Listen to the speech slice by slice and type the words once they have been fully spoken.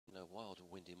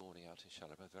windy morning out in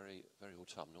Shalaba, very, very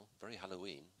autumnal, very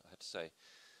Halloween, I have to say.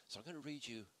 So I'm going to read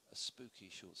you a spooky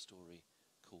short story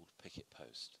called Picket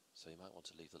Post. So you might want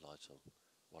to leave the light on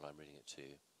while I'm reading it to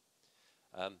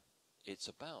you. It's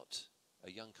about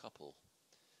a young couple,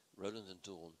 Roland and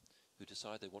Dawn, who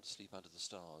decide they want to sleep under the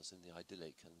stars in the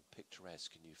idyllic and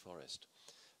picturesque New Forest.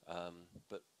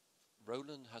 But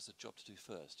Roland has a job to do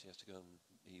first. He has to go and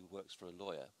he works for a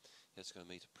lawyer. He has to go and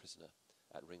meet a prisoner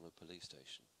at Ringwood police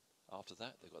station. After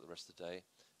that, they've got the rest of the day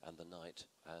and the night,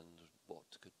 and what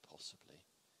could possibly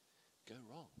go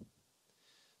wrong?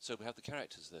 So we have the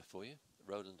characters there for you.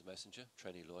 Roland, the messenger,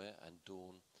 trainee lawyer, and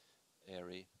Dawn,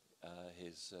 Airy,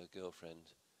 his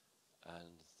girlfriend,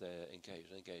 and they're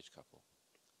engaged, an engaged couple.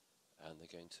 And they're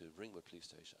going to Ringwood police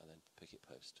station and then Picket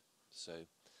Post. So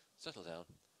settle down,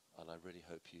 and I really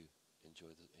hope you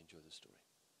enjoy the story.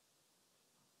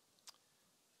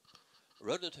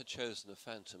 Roland had chosen a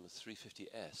Phantom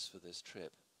 350S for this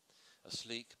trip, a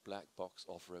sleek black box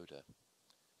off-roader.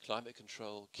 Climate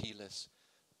control, keyless,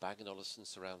 Bang & Olufsen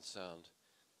surround sound,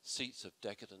 seats of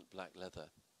decadent black leather.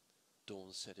 Dawn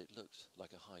said it looked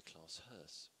like a high-class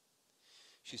hearse.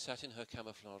 She sat in her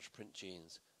camouflage print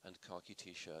jeans and khaki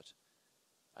t-shirt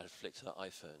and flicked her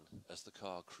iPhone as the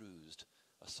car cruised,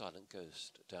 a silent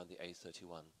ghost, down the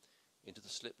A31 into the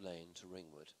slip lane to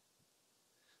Ringwood.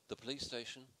 The police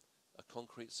station, a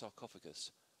concrete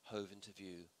sarcophagus, hove into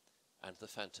view, and the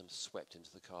Phantom swept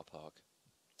into the car park.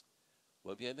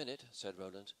 "Won't be a minute," said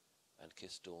Roland, and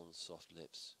kissed Dawn's soft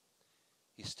lips.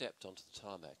 He stepped onto the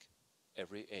tarmac,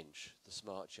 every inch the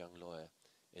smart young lawyer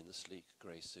in the sleek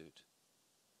grey suit.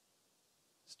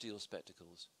 Steel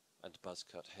spectacles and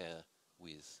buzz-cut hair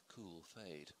with cool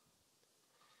fade.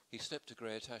 He slipped a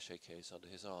grey attaché case under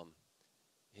his arm.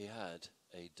 He had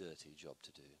a dirty job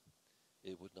to do.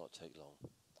 It would not take long.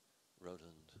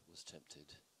 Roland was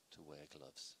tempted to wear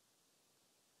gloves.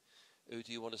 "Who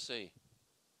do you want to see?"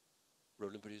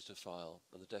 Roland produced a file,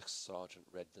 and the desk sergeant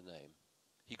read the name.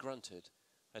 He grunted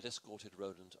and escorted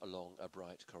Roland along a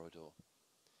bright corridor.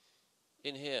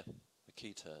 "In here." The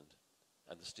key turned,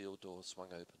 and the steel door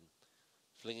swung open,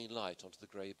 flinging light onto the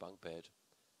grey bunk bed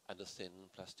and a thin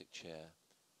plastic chair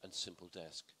and simple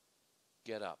desk.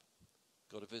 "Get up.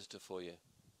 Got a visitor for you."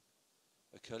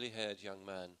 A curly-haired young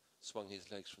man swung his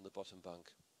legs from the bottom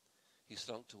bunk. He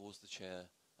slunk towards the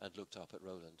chair and looked up at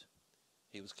Roland.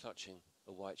 He was clutching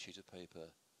a white sheet of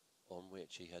paper on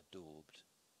which he had daubed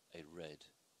a red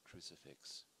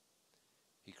crucifix.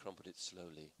 He crumpled it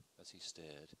slowly as he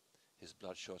stared, his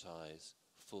bloodshot eyes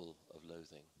full of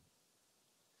loathing.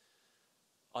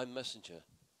 "I'm messenger."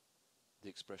 The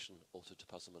expression altered to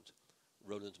puzzlement.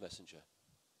 "Roland messenger."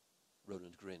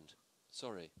 Roland grinned.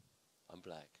 "Sorry, I'm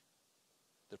black."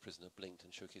 The prisoner blinked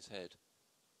and shook his head.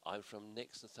 "I'm from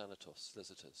Nix and Thanatos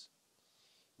solicitors.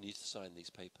 You need to sign these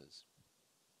papers."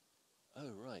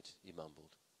 "Oh, right," he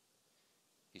mumbled.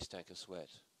 He stank of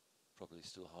sweat, probably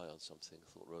still high on something,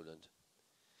 thought Roland.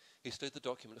 He slid the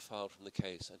document file from the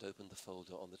case and opened the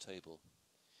folder on the table.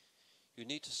 "You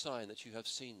need to sign that you have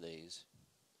seen these.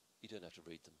 You don't have to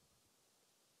read them."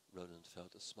 Roland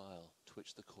felt a smile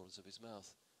twitch the corners of his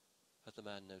mouth. Had the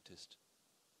man noticed?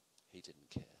 He didn't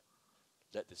care.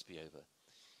 Let this be over.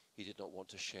 He did not want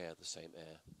to share the same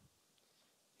air.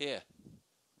 "Here."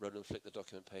 Roland flicked the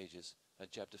document pages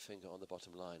and jabbed a finger on the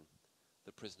bottom line.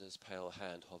 The prisoner's pale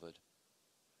hand hovered.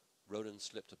 Roland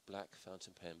slipped a black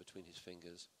fountain pen between his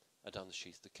fingers and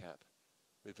unsheathed the cap,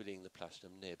 revealing the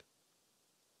platinum nib.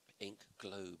 Ink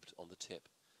globed on the tip,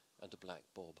 and a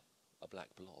black blob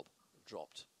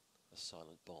dropped, a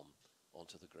silent bomb,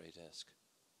 onto the grey desk.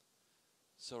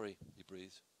 "Sorry," he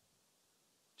breathed.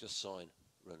 "Just sign,"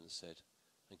 Roland said,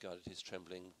 and guided his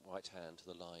trembling white hand to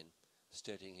the line,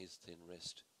 steadying his thin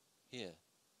wrist. "Here."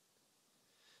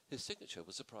 His signature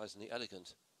was surprisingly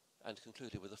elegant, and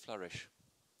concluded with a flourish.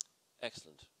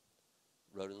 "Excellent."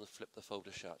 Roland flipped the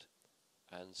folder shut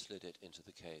and slid it into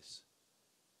the case.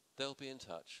 "They'll be in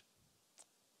touch."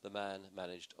 The man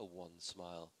managed a wan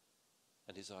smile,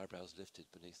 and his eyebrows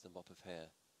lifted beneath the mop of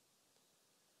hair.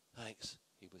 "Thanks,"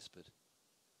 he whispered.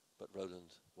 But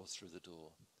Roland was through the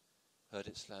door, heard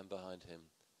it slam behind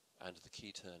him, and the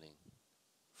key turning.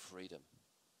 Freedom.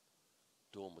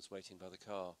 Dawn was waiting by the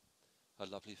car, her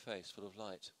lovely face full of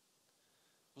light.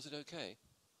 "Was it okay?"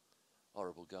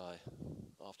 "Horrible guy.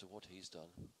 After what he's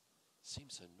done.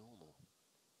 Seems so normal.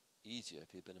 Easier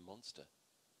if he'd been a monster."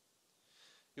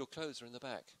 "Your clothes are in the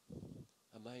back."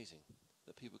 Amazing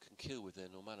that people can kill with their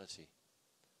normality.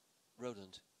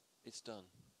 "Roland, it's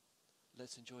done.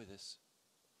 Let's enjoy this."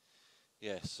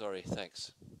 "Yes, sorry,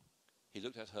 thanks." He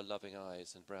looked at her loving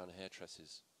eyes and brown hair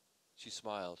tresses. She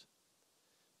smiled.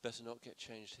 "Better not get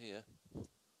changed here."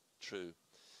 True,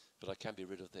 but I can be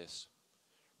rid of this.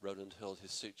 Roland hurled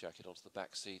his suit jacket onto the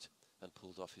back seat and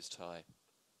pulled off his tie.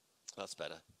 That's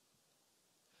better.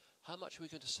 How much are we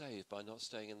going to save by not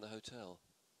staying in the hotel?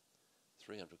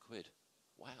 300 quid.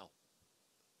 Wow.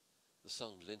 The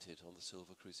sun glinted on the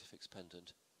silver crucifix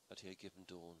pendant that he had given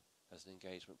Dawn as an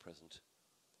engagement present.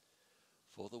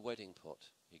 For the wedding pot,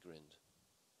 he grinned.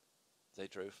 They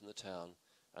drove from the town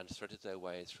and threaded their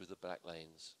way through the back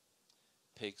lanes.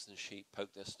 Pigs and sheep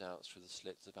poked their snouts through the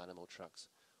slits of animal trucks,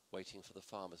 waiting for the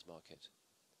farmer's market.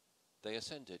 They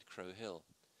ascended Crow Hill,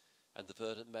 and the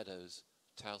verdant meadows,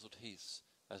 tousled heaths,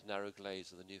 and narrow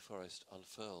glades of the New Forest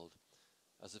unfurled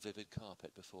as a vivid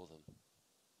carpet before them.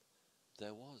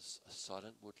 There was a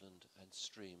silent woodland and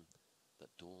stream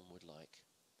that Dawn would like.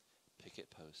 Picket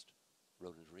Post,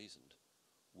 Roland reasoned,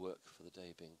 work for the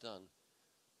day being done,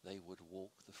 they would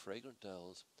walk the fragrant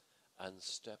dells and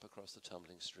step across the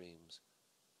tumbling streams,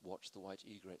 watch the white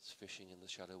egrets fishing in the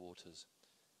shallow waters,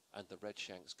 and the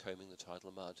redshanks combing the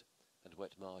tidal mud and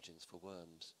wet margins for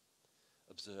worms,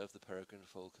 observe the peregrine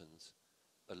falcons,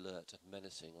 alert and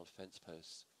menacing on fence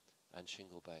posts and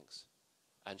shingle banks,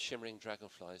 and shimmering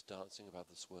dragonflies dancing above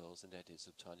the swirls and eddies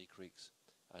of tiny creeks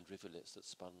and rivulets that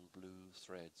spun blue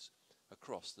threads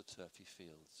across the turfy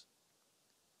fields.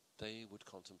 They would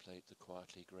contemplate the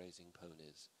quietly grazing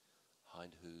ponies,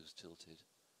 hind hooves tilted,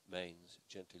 manes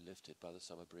gently lifted by the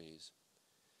summer breeze.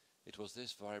 It was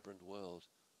this vibrant world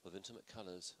of intimate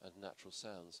colours and natural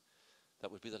sounds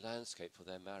that would be the landscape for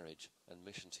their marriage and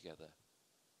mission together.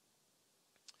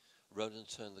 Roland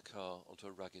turned the car onto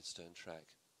a rugged stone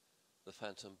track. The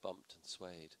Phantom bumped and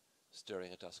swayed,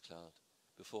 stirring a dust cloud,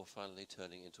 before finally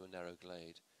turning into a narrow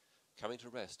glade, coming to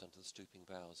rest under the stooping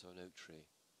boughs of an oak tree.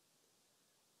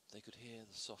 They could hear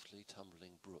the softly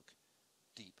tumbling brook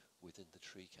deep within the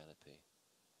tree canopy,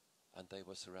 and they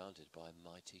were surrounded by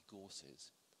mighty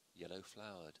gorses,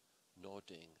 yellow-flowered,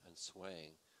 nodding and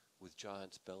swaying, with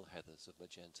giant bell heathers of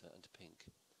magenta and pink,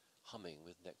 humming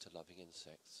with nectar-loving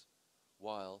insects,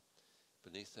 while,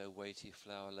 beneath their weighty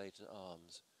flower-laden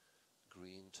arms,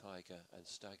 green tiger and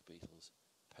stag beetles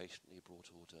patiently brought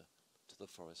order to the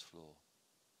forest floor.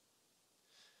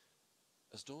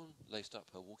 As Dawn laced up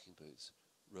her walking boots,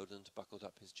 Roland buckled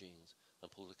up his jeans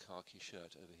and pulled a khaki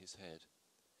shirt over his head.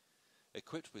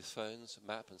 Equipped with phones,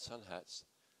 map and sun hats,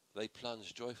 they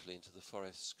plunged joyfully into the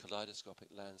forest's kaleidoscopic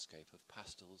landscape of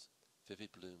pastels,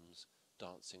 vivid blooms,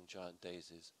 dancing giant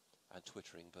daisies, and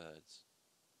twittering birds.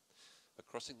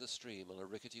 Crossing the stream on a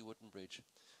rickety wooden bridge,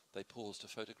 they paused to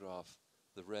photograph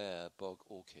the rare bog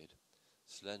orchid,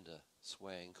 slender,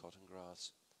 swaying cotton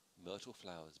grass, myrtle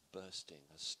flowers bursting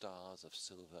as stars of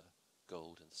silver,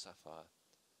 gold and sapphire,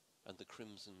 and the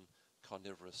crimson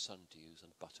carnivorous sundews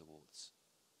and butterworts.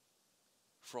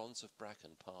 Fronds of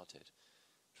bracken parted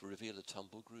to reveal a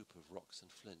tumbled group of rocks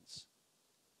and flints.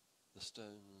 The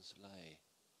stones lay,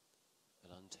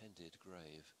 an untended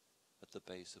grave, at the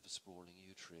base of a sprawling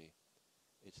yew tree,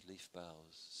 its leaf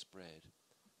boughs spread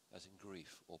as in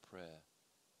grief or prayer.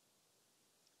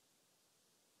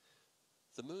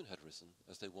 The moon had risen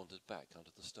as they wandered back under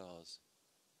the stars.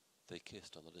 They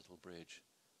kissed on the little bridge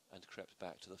and crept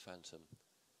back to the Phantom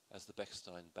as the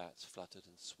Bechstein bats fluttered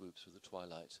and swooped through the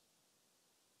twilight.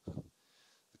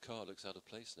 The car looks out of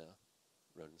place now,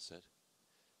 Roland said.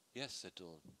 Yes, said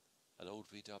Dawn. An old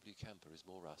VW camper is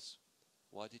more us.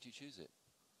 Why did you choose it?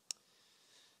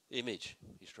 Image,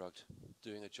 he shrugged,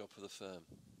 doing a job for the firm.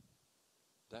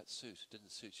 That suit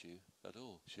didn't suit you at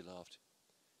all, she laughed.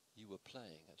 You were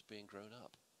playing at being grown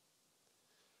up.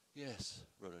 Yes,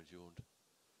 Roland yawned.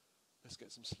 Let's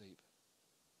get some sleep.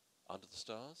 Under the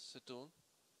stars, said Dawn.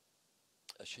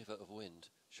 A shiver of wind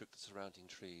shook the surrounding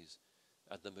trees,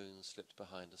 and the moon slipped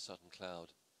behind a sudden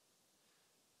cloud.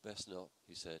 Best not,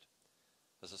 he said,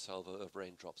 as a salvo of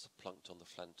raindrops plunked on the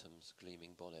Phantom's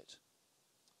gleaming bonnet.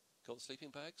 Got sleeping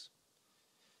bags?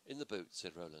 In the boot,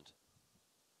 said Roland.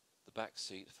 The back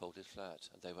seat folded flat,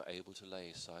 and they were able to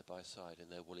lay side by side in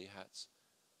their woolly hats,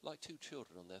 like two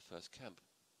children on their first camp.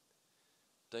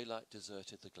 Daylight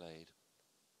deserted the glade.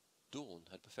 Dawn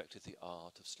had perfected the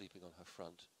art of sleeping on her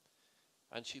front,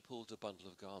 and she pulled a bundle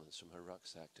of garments from her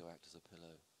rucksack to act as a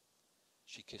pillow.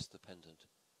 She kissed the pendant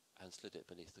and slid it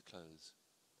beneath the clothes.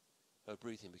 Her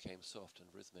breathing became soft and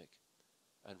rhythmic,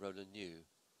 and Roland knew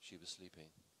she was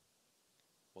sleeping,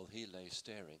 while he lay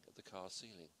staring at the car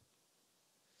ceiling.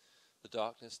 The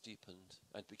darkness deepened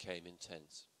and became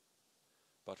intense,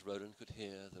 but Roland could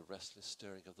hear the restless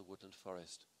stirring of the woodland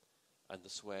forest and the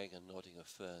swaying and nodding of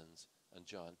ferns and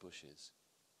giant bushes.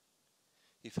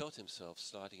 He felt himself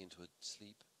sliding into a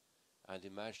sleep and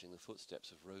imagining the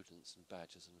footsteps of rodents and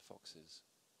badgers and foxes.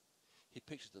 He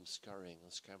pictured them scurrying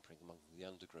and scampering among the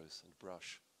undergrowth and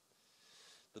brush.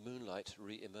 The moonlight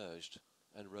re-emerged,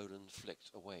 and Roland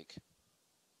flicked awake.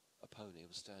 A pony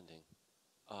was standing,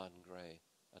 iron-grey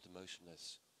and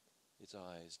motionless, its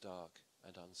eyes dark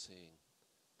and unseeing.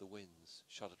 The winds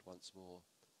shuddered once more,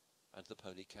 and the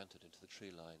pony cantered into the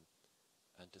tree line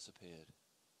and disappeared.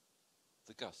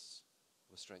 The gusts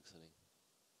were strengthening.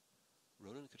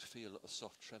 Roland could feel a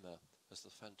soft tremor as the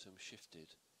phantom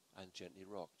shifted and gently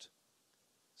rocked.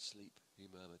 "Sleep," he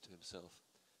murmured to himself,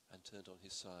 and turned on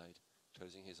his side,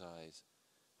 closing his eyes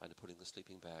and pulling the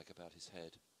sleeping bag about his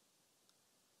head.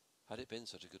 Had it been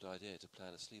such a good idea to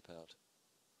plan a sleep out?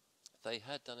 They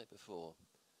had done it before,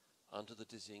 under the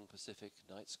dizzying Pacific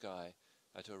night sky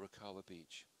at Orikawa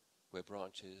Beach, where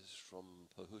branches from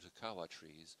Pohutakawa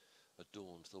trees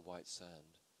adorned the white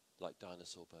sand like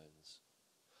dinosaur bones.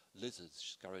 Lizards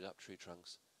scurried up tree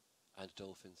trunks, and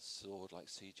dolphins soared like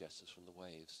sea jesters from the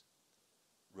waves.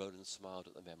 Roland smiled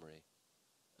at the memory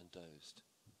and dozed.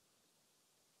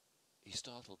 He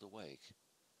startled awake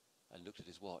and looked at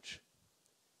his watch.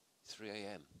 3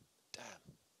 a.m.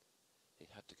 Damn. He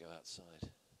had to go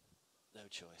outside. No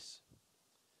choice.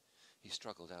 He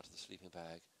struggled out of the sleeping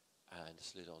bag and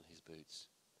slid on his boots.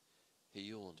 He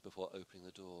yawned before opening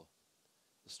the door.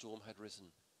 The storm had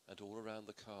risen, and all around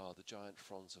the car the giant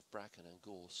fronds of bracken and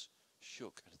gorse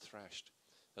shook and thrashed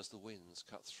as the winds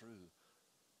cut through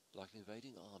like an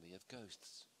invading army of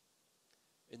ghosts.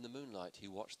 In the moonlight he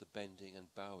watched the bending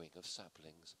and bowing of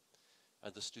saplings,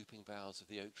 and the stooping boughs of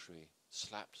the oak tree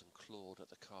slapped and clawed at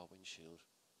the car windshield.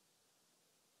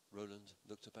 Roland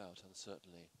looked about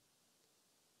uncertainly.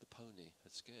 The pony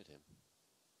had scared him.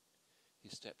 He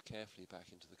stepped carefully back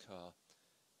into the car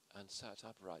and sat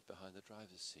upright behind the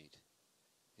driver's seat,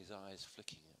 his eyes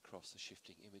flicking across the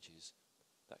shifting images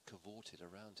that cavorted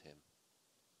around him.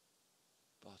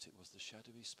 But it was the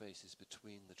shadowy spaces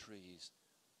between the trees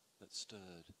that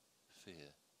stirred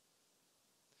fear.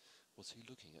 Was he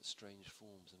looking at strange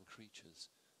forms and creatures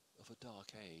of a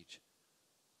dark age,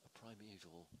 a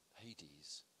primeval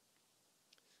Hades?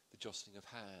 The jostling of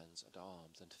hands and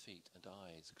arms and feet and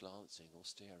eyes glancing or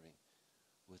staring,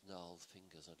 with gnarled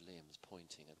fingers and limbs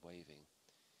pointing and waving.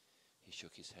 He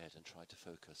shook his head and tried to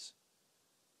focus.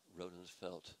 Roland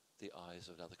felt the eyes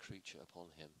of another creature upon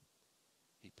him.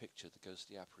 He pictured the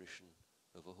ghostly apparition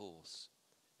of a horse,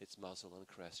 its muzzle and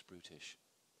crest brutish,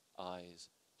 eyes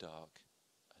dark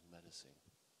and menacing.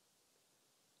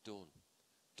 "Dawn,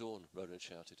 Dawn," Roland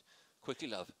shouted. "Quickly,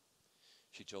 love."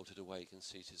 She jolted awake and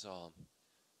seized his arm.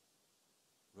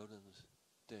 Roland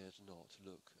dared not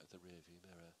look at the rearview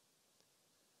mirror.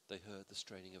 They heard the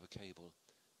straining of a cable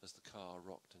as the car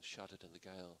rocked and shuddered in the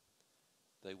gale.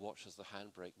 They watched as the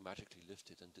handbrake magically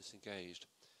lifted and disengaged,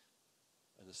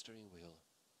 and the steering wheel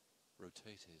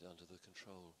rotated under the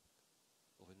control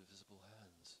of invisible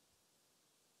hands.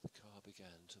 The car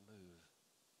began to move.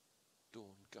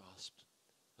 Dawn gasped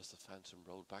as the phantom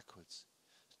rolled backwards.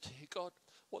 "Dear God,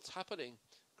 what's happening?"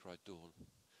 cried Dawn.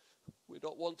 "We're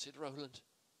not wanted, Roland."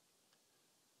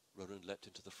 Roland leapt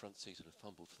into the front seat and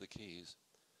fumbled for the keys.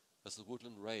 As the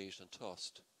woodland raged and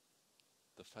tossed,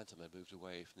 the phantom had moved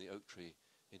away from the oak tree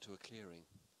into a clearing.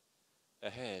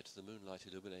 Ahead, the moonlight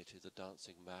illuminated the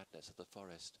dancing madness of the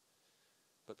forest,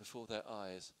 but before their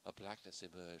eyes a blackness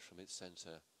emerged from its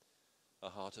centre. A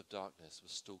heart of darkness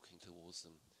was stalking towards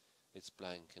them, its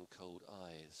blank and cold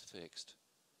eyes fixed.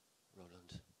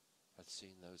 Roland had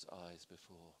seen those eyes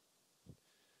before.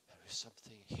 "There is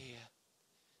something here,"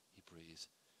 he breathed,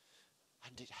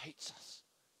 "and it hates us."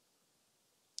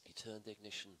 He turned the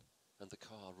ignition, and the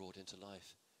car roared into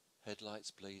life,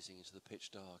 headlights blazing into the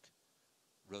pitch dark.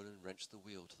 Roland wrenched the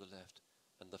wheel to the left,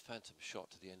 and the phantom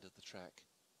shot to the end of the track.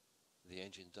 The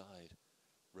engine died.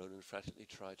 Roland frantically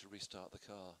tried to restart the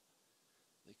car.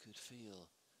 They could feel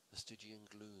the Stygian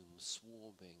gloom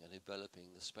swarming and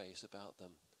enveloping the space about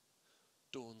them.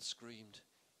 Dawn screamed,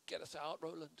 "Get us out,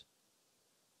 Roland!"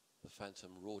 The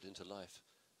phantom roared into life,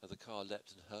 and the car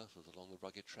leapt and hurtled along the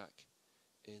rugged track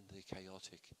in the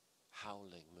chaotic,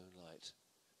 howling moonlight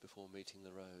before meeting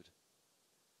the road.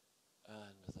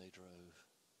 And they drove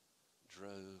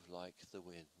like the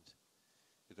wind,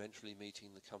 eventually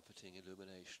meeting the comforting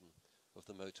illumination of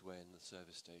the motorway and the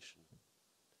service station.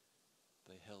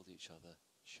 They held each other,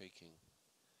 shaking,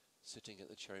 sitting at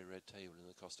the cherry-red table in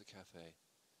the Costa Cafe,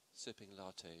 sipping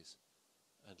lattes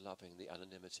and loving the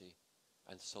anonymity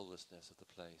and soullessness of the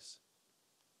place.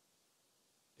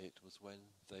 It was when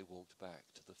they walked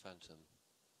back to the phantom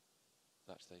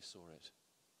that they saw it.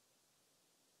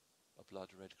 A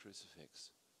blood-red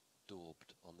crucifix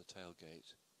daubed on the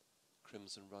tailgate,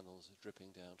 crimson runnels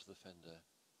dripping down to the fender.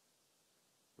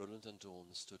 Roland and Dawn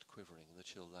stood quivering in the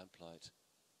chill lamplight.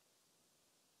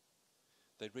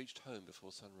 They'd reached home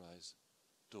before sunrise.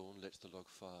 Dawn lit the log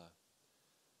fire.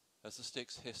 As the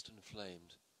sticks hissed and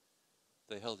flamed,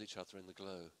 they held each other in the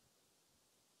glow.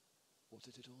 "What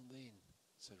did it all mean?"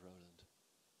 said Roland.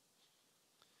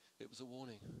 "It was a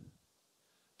warning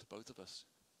to both of us.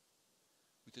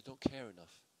 We did not care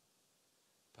enough.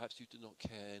 Perhaps you did not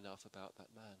care enough about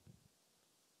that man.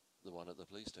 The one at the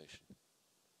police station."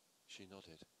 She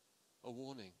nodded. "A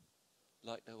warning,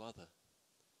 like no other.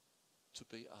 To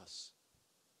be us.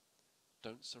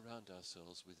 Don't surround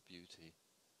ourselves with beauty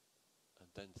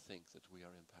and then think that we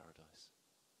are in paradise."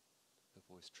 Her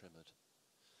voice trembled.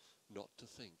 "Not to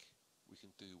think we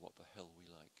can do what the hell we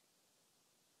like."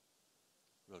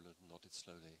 Roland nodded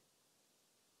slowly.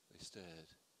 They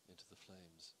stared into the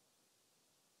flames.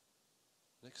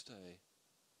 Next day,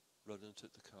 Roland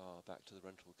took the car back to the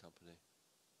rental company.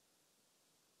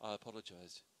 I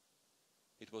apologized.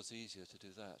 It was easier to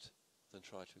do that than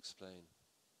try to explain.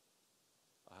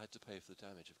 I had to pay for the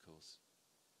damage, of course.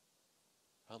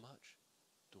 "How much?"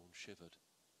 Dawn shivered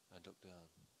and looked down.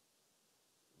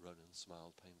 Roland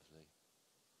smiled painfully.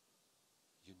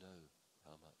 "You know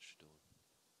how much, Dawn."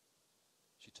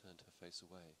 She turned her face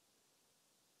away.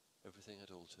 Everything had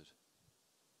altered.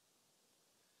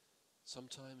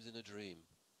 Sometimes in a dream,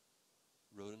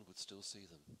 Roland would still see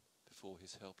them before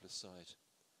his helpless sight.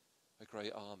 A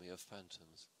grey army of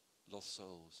phantoms, lost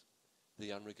souls,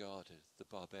 the unregarded, the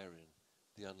barbarian,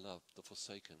 the unloved, the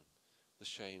forsaken, the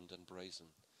shamed and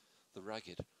brazen, the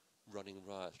ragged, running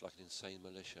riot like an insane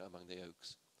militia among the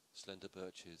oaks, slender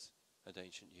birches, and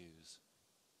ancient yews.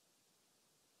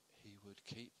 He would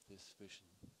keep this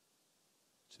vision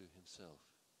to himself.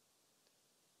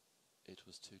 It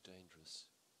was too dangerous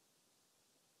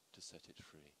to set it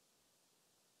free.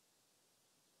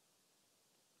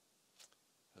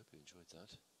 Hope you enjoyed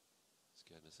that.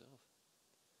 Scared myself.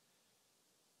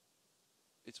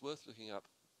 It's worth looking up,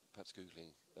 perhaps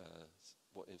Googling,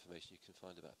 what information you can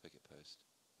find about Picket Post.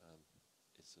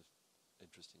 It's an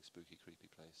interesting, spooky, creepy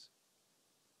place.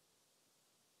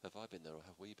 Have I been there or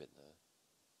have we been there?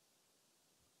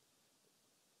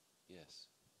 Yes.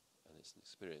 And it's an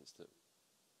experience that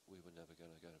we were never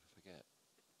going to forget.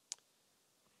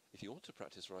 If you want to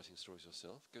practice writing stories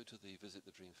yourself, go to the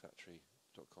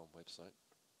visitthedreamfactory.com website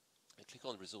and click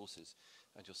on resources,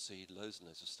 and you'll see loads and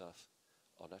loads of stuff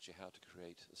on actually how to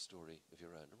create a story of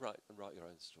your own, write your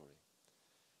own story.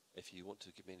 If you want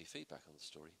to give me any feedback on the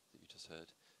story that you just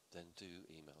heard, then do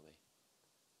email me.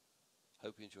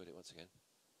 Hope you enjoyed it once again.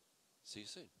 See you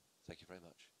soon. Thank you very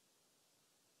much.